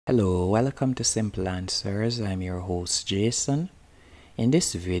Hello, welcome to Simple Answers. I'm your host Jason. In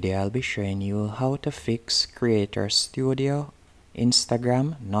this video, I'll be showing you how to fix Creator Studio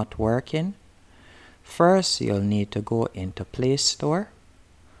Instagram not working. First, you'll need to go into Play Store.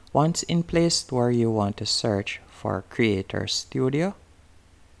 Once in Play Store, you want to search for Creator Studio,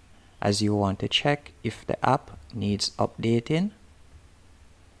 as you want to check if the app needs updating.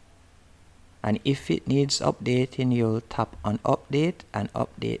 And if it needs updating, you'll tap on update and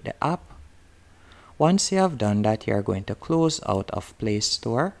update the app. Once you have done that, you're going to close out of Play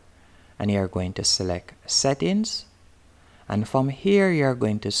Store and you're going to select settings. And from here, you're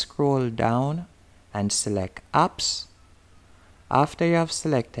going to scroll down and select apps. After you have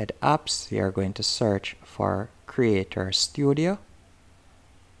selected apps, you're going to search for Creator Studio.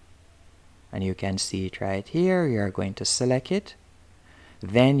 And you can see it right here. You're going to select it.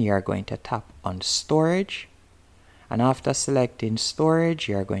 Then you're going to tap on storage, and after selecting storage,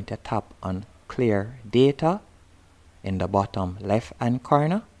 you're going to tap on clear data in the bottom left hand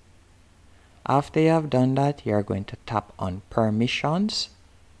corner. After you have done that, you're going to tap on permissions,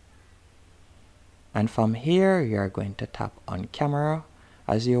 and from here you're going to tap on camera,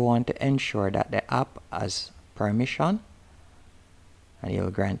 as you want to ensure that the app has permission, and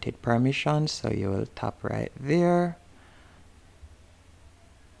you'll grant it permission, so you will tap right there.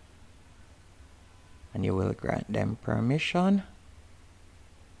 And you will grant them permission.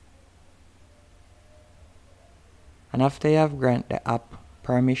 And after you have granted the app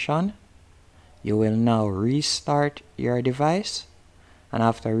permission, you will now restart your device. And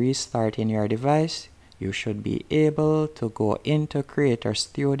after restarting your device, you should be able to go into Creator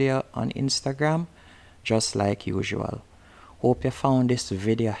Studio on Instagram just like usual. Hope you found this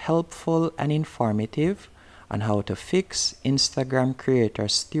video helpful and informative on how to fix Instagram Creator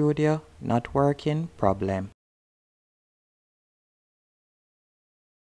Studio not working problem.